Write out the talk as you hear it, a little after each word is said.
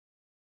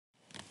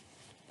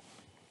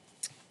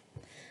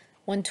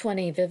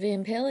120,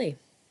 Vivian Paley.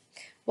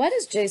 Why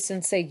does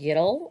Jason say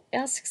yiddle?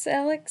 Asks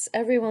Alex.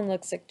 Everyone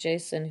looks at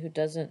Jason who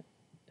does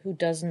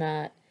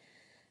not,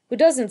 who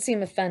doesn't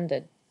seem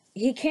offended.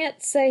 He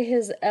can't say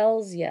his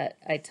L's yet,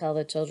 I tell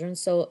the children,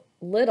 so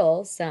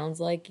little sounds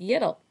like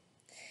yiddle.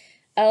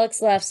 Alex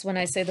laughs when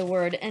I say the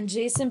word, and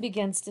Jason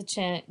begins to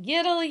chant,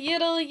 yiddle,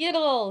 yiddle,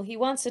 yiddle. He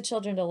wants the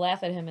children to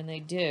laugh at him, and they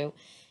do.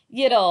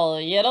 Yiddle,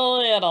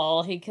 yiddle,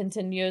 yiddle, he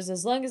continues,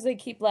 as long as they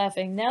keep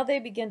laughing. Now they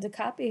begin to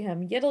copy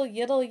him. Yiddle,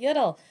 yiddle,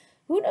 yiddle.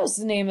 Who knows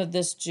the name of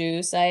this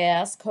juice? I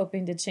ask,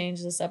 hoping to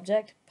change the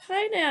subject.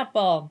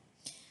 Pineapple.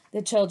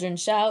 The children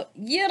shout,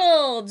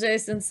 yiddle,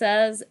 Jason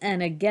says,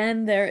 and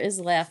again there is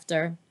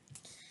laughter.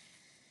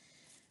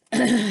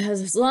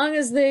 As long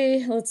as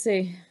they, let's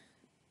see,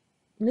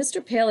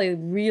 Mr. Paley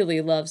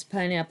really loves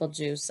pineapple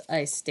juice,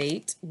 I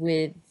state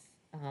with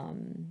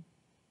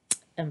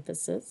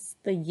emphasis.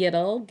 The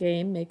yiddle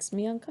game makes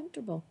me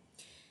uncomfortable.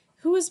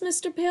 Who is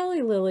Mr.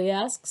 Paley? Lily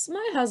asks.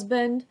 My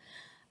husband.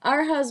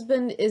 Our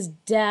husband is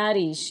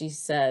Daddy, she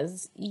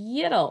says.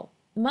 Yiddle.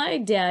 My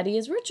daddy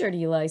is Richard,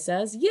 Eli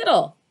says.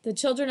 Yiddle. The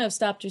children have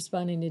stopped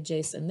responding to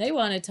Jason. They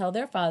want to tell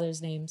their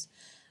father's names.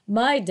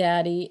 My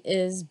daddy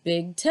is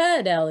Big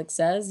Ted, Alex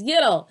says.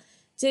 Yiddle.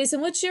 Jason,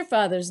 what's your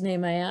father's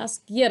name, I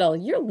ask. Yiddle.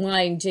 You're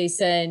lying,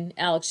 Jason,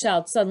 Alex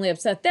shouts, suddenly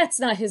upset. That's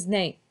not his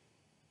name.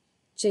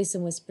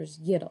 Jason whispers,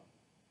 Yiddle,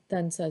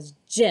 then says,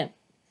 Jim.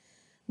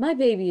 My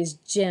baby is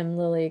Jim,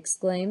 Lily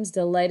exclaims,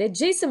 delighted.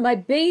 Jason, my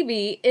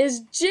baby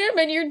is Jim,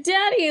 and your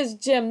daddy is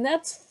Jim.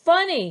 That's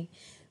funny.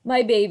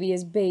 My baby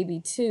is baby,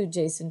 too,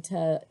 Jason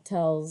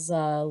tells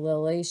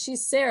Lily.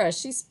 She's Sarah.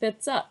 She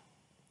spits up.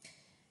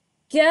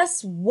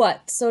 Guess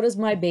what? So does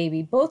my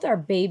baby. Both our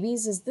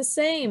babies is the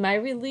same. I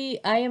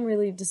am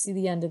relieved to see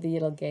the end of the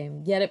Yiddle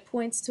game, yet it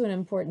points to an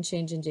important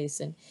change in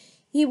Jason.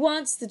 He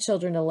wants the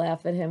children to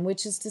laugh at him,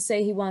 which is to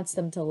say he wants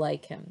them to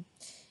like him.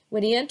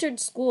 When he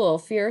entered school,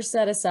 fear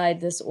set aside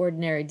this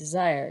ordinary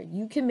desire.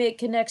 You can make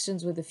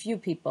connections with a few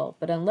people,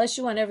 but unless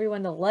you want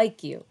everyone to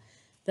like you,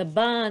 the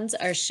bonds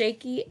are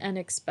shaky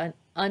and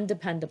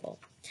undependable.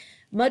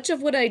 Much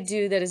of what I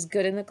do that is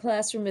good in the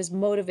classroom is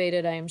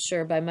motivated, I am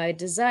sure, by my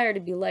desire to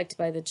be liked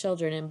by the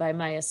children and by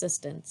my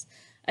assistants.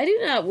 I do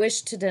not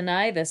wish to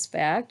deny this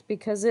fact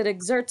because it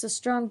exerts a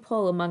strong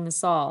pull among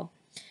us all.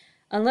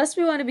 Unless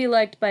we want to be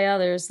liked by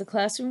others, the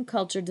classroom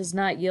culture does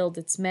not yield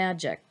its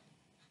magic.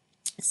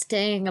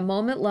 Staying a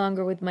moment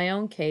longer with my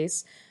own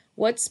case,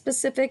 what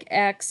specific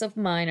acts of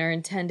mine are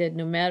intended,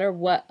 no matter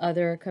what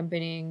other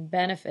accompanying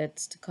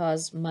benefits, to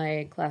cause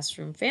my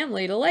classroom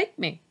family to like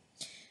me?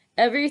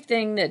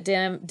 Everything that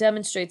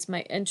demonstrates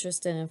my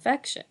interest and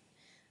affection.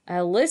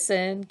 I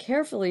listen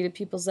carefully to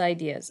people's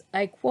ideas.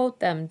 I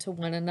quote them to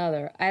one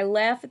another. I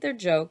laugh at their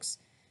jokes,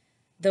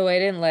 though I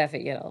didn't laugh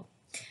at you,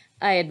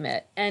 I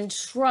admit, and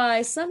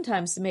try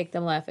sometimes to make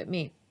them laugh at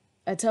me.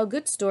 I tell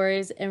good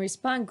stories and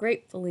respond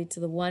gratefully to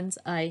the ones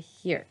I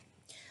hear.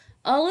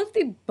 All of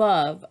the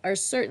above are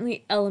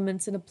certainly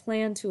elements in a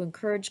plan to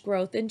encourage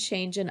growth and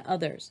change in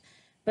others.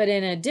 But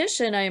in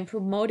addition, I am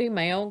promoting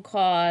my own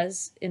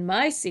cause. In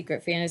my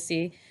secret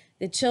fantasy,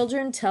 the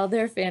children tell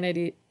their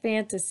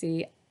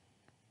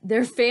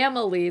their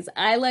families,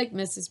 I like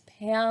Mrs.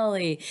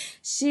 Paley.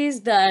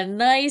 She's the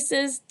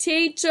nicest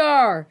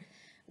teacher.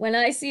 When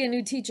I see a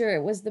new teacher,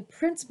 it was the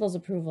principal's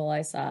approval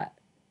I sought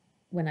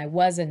when I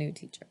was a new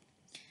teacher.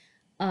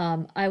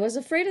 I was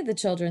afraid of the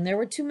children. There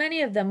were too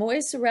many of them,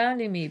 always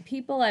surrounding me.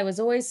 People I was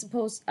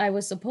supposed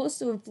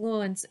to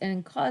influence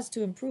and cause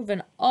to improve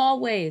in all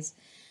ways,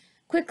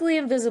 quickly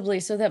and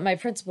visibly, so that my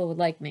principal would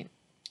like me.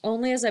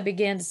 Only as I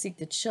began to seek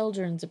the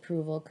children's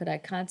approval could I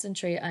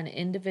concentrate on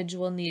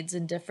individual needs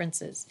and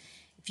differences.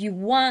 If you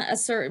want a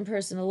certain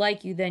person to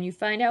like you, then you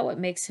find out what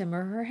makes him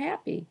or her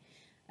happy.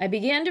 I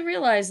began to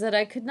realize that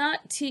I could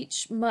not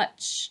teach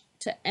much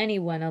to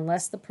anyone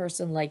unless the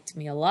person liked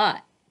me a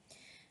lot.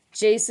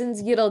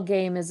 Jason's Yiddle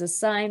game is a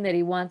sign that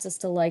he wants us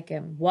to like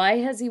him. Why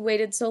has he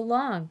waited so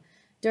long?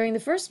 During the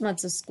first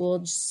months of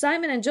school,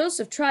 Simon and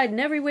Joseph tried in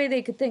every way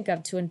they could think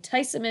of to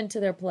entice him into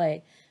their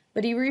play,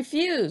 but he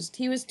refused.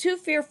 He was too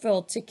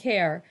fearful to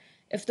care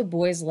if the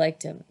boys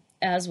liked him,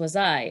 as was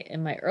I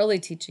in my early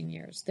teaching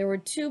years. There were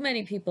too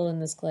many people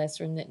in this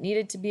classroom that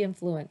needed to be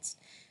influenced.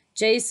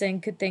 Jason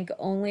could think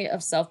only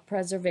of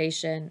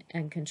self-preservation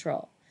and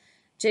control.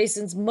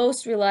 Jason's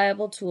most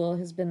reliable tool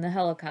has been the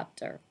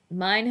helicopter.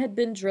 Mine had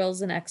been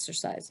drills and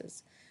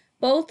exercises.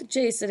 Both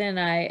Jason and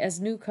I, as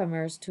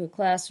newcomers to a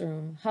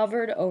classroom,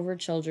 hovered over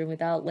children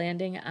without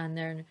landing on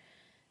their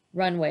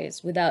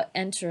runways, without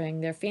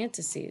entering their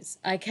fantasies.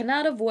 I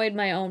cannot avoid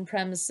my own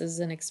premises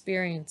and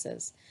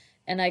experiences,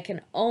 and I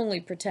can only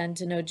pretend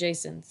to know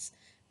Jason's.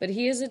 But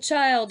he is a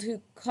child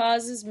who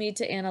causes me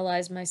to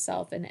analyze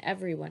myself and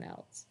everyone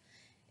else.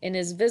 In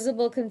his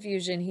visible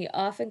confusion, he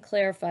often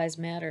clarifies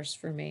matters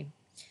for me.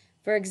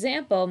 For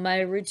example, my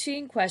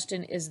routine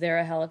question, is there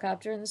a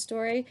helicopter in the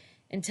story,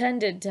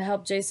 intended to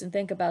help Jason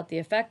think about the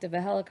effect of a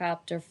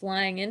helicopter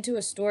flying into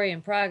a story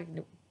in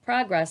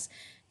progress,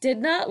 did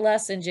not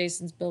lessen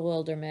Jason's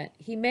bewilderment.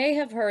 He may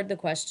have heard the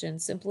question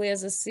simply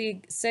as a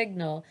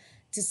signal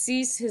to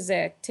cease his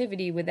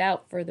activity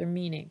without further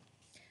meaning.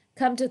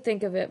 Come to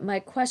think of it, my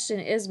question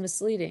is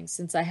misleading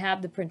since I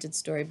have the printed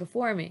story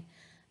before me.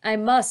 I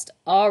must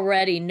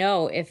already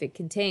know if it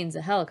contains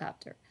a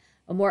helicopter.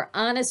 A more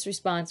honest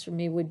response from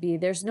me would be,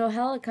 there's no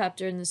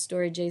helicopter in the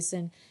story,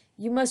 Jason.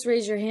 You must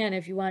raise your hand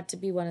if you want to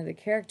be one of the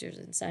characters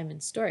in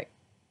Simon's story.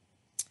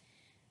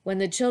 When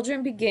the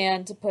children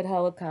began to put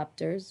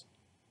helicopters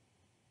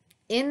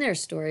in their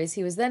stories,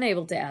 he was then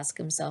able to ask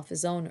himself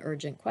his own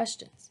urgent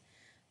questions.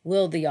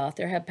 Will the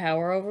author have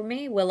power over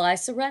me? Will I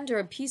surrender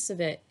a piece of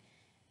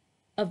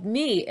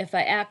me if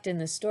I act in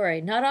the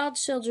story? Not all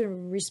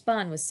children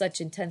respond with such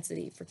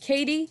intensity. For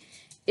Katie,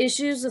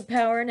 issues of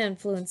power and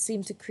influence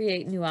seem to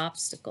create new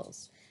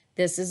obstacles.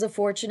 This is a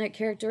fortunate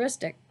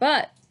characteristic,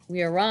 but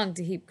we are wrong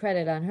to heap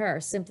credit on her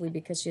simply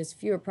because she has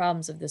fewer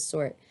problems of this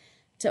sort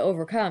to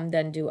overcome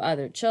than do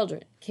other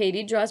children.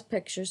 Katie draws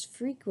pictures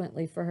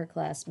frequently for her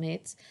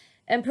classmates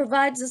and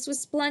provides us with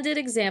splendid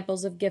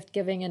examples of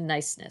gift-giving and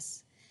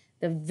niceness,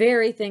 the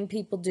very thing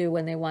people do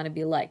when they want to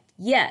be liked.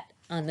 Yet,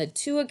 on the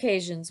 2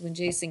 occasions when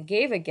Jason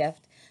gave a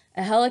gift,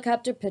 a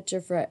helicopter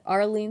picture for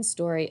Arlene's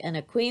story and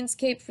a queen's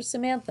cape for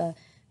Samantha,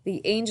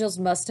 the angels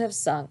must have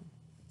sung.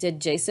 Did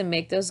Jason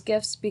make those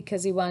gifts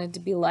because he wanted to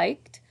be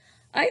liked?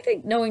 I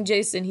think, knowing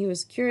Jason, he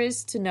was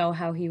curious to know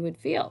how he would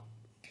feel.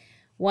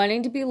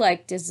 Wanting to be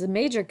liked is a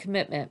major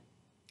commitment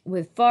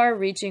with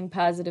far-reaching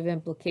positive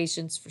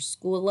implications for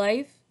school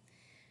life.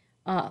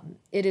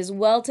 It is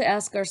well to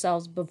ask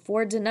ourselves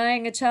before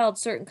denying a child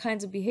certain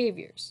kinds of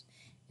behaviors.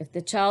 If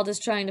the child is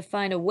trying to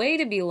find a way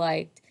to be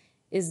liked,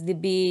 is the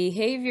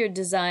behavior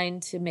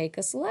designed to make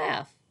us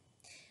laugh?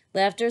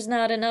 Laughter is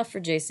not enough for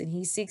Jason.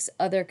 He seeks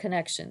other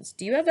connections.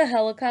 Do you have a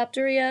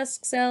helicopter, he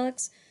asks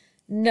Alex.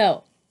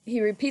 No. He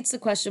repeats the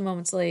question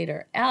moments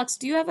later. Alex,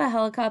 do you have a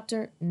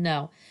helicopter?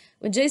 No.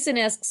 When Jason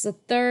asks a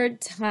 3rd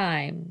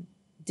time,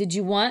 did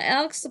you want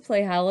Alex to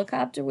play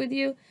helicopter with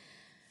you?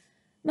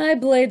 My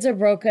blades are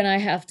broken. I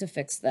have to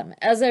fix them.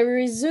 As I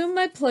resume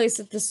my place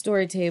at the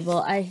story table,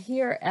 I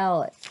hear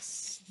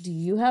Alex. Do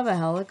you have a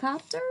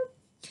helicopter?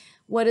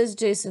 What is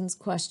Jason's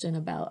question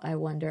about, I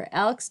wonder?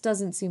 Alex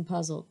doesn't seem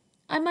puzzled.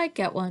 I might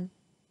get one.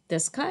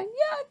 This kind?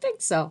 Yeah, I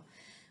think so.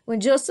 When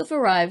Joseph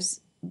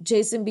arrives,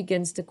 Jason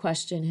begins to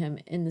question him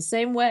in the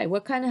same way.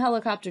 What kind of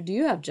helicopter do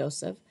you have,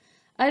 Joseph?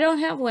 I don't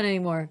have one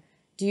anymore.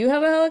 Do you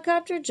have a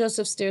helicopter?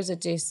 Joseph stares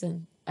at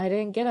Jason. I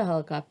didn't get a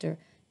helicopter.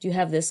 Do you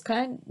have this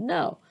kind?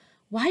 No.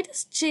 Why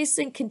does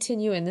Jason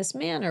continue in this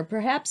manner?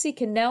 Perhaps he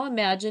can now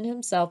imagine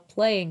himself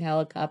playing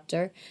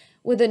helicopter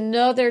with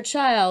another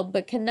child,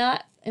 but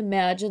cannot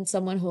imagine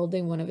someone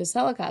holding one of his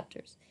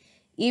helicopters.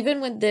 Even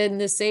within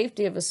the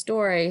safety of a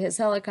story, his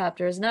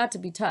helicopter is not to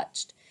be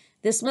touched.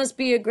 This must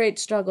be a great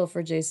struggle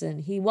for Jason.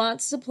 He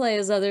wants to play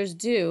as others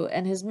do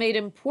and has made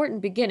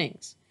important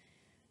beginnings.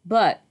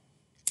 But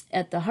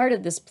at the heart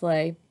of this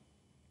play,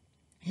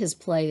 his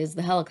play is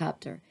the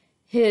helicopter.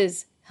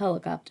 His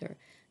helicopter.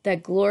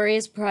 That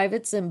glorious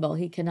private symbol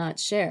he cannot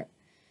share.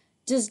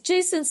 Does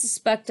Jason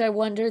suspect, I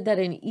wonder, that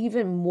an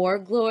even more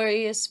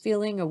glorious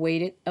feeling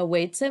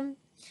awaits him?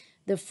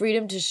 The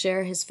freedom to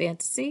share his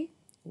fantasy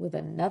with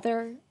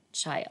another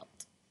child.